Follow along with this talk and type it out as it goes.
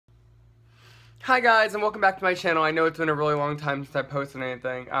Hi guys, and welcome back to my channel. I know it's been a really long time since I posted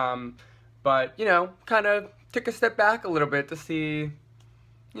anything, but, kind of took a step back a little bit to see,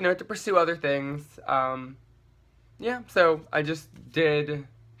 to pursue other things. Yeah, so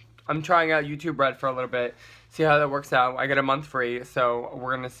I'm trying out YouTube Red for a little bit, see how that works out. I get a month free, so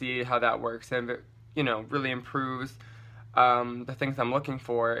we're going to see how that works, and if it, really improves the things I'm looking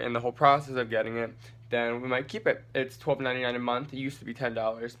for in the whole process of getting it, then we might keep it. It's $12.99 a month. It used to be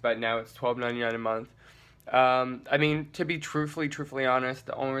 $10, but now it's $12.99 a month. I mean, to be truthfully honest,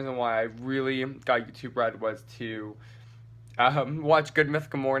 the only reason why I really got YouTube Red was to watch Good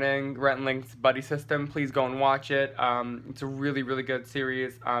Mythical Morning, Rhett and Link's Buddy System. Please go and watch it. It's a really, really good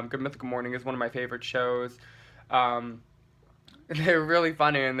series. Good Mythical Morning is one of my favorite shows. They're really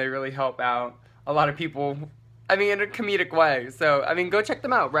funny and they really help out a lot of people. I mean, in a comedic way. So, I mean, go check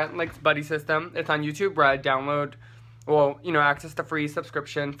them out. Rhett and Link's Buddy System. It's on YouTube Red. Download, access the free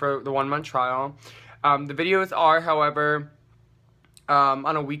subscription for the 1-month trial. The videos are, however,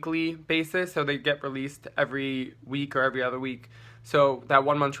 on a weekly basis, so they get released every week or every other week. So that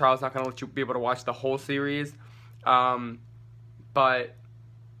 1-month trial is not going to let you be able to watch the whole series. But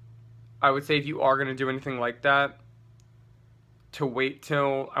I would say if you are going to do anything like that, to wait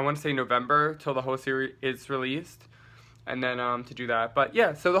till, I want to say November, till the whole series is released, and then to do that. But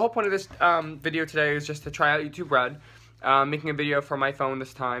yeah, so the whole point of this video today is just to try out YouTube Red, making a video from my phone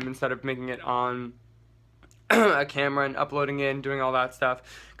this time instead of making it on a camera and uploading it and doing all that stuff,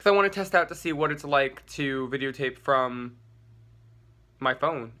 because I want to test out to see what it's like to videotape from my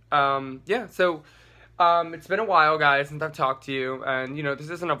phone. Yeah, so it's been a while, guys, since I've talked to you, and this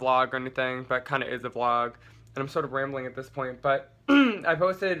isn't a vlog or anything, but kind of is a vlog. And I'm sort of rambling at this point, but I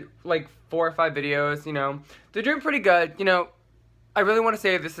posted like 4 or 5 videos, they're doing pretty good. I really want to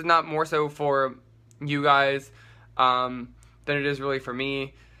say this is not more so for you guys than it is really for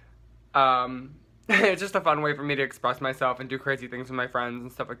me. It's just a fun way for me to express myself and do crazy things with my friends and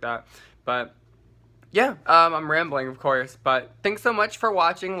stuff like that. But yeah, I'm rambling, of course, but thanks so much for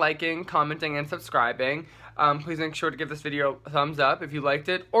watching, liking, commenting, and subscribing. Please make sure to give this video a thumbs up if you liked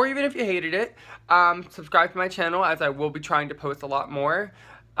it, or even if you hated it. Subscribe to my channel, as I will be trying to post a lot more.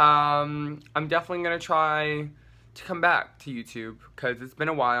 I'm definitely going to try to come back to YouTube, because it's been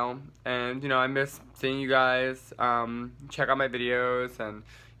a while, and, I miss seeing you guys, check out my videos, and,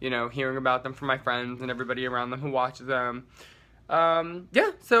 hearing about them from my friends and everybody around them who watches them.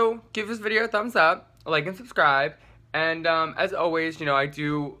 Yeah, so give this video a thumbs up, like and subscribe, and as always, I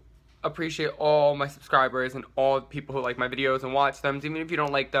do appreciate all my subscribers and all the people who like my videos and watch them. Even if you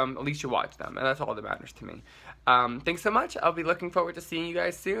don't like them, at least you watch them, and that's all that matters to me. Thanks so much. I'll be looking forward to seeing you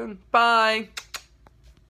guys soon. Bye!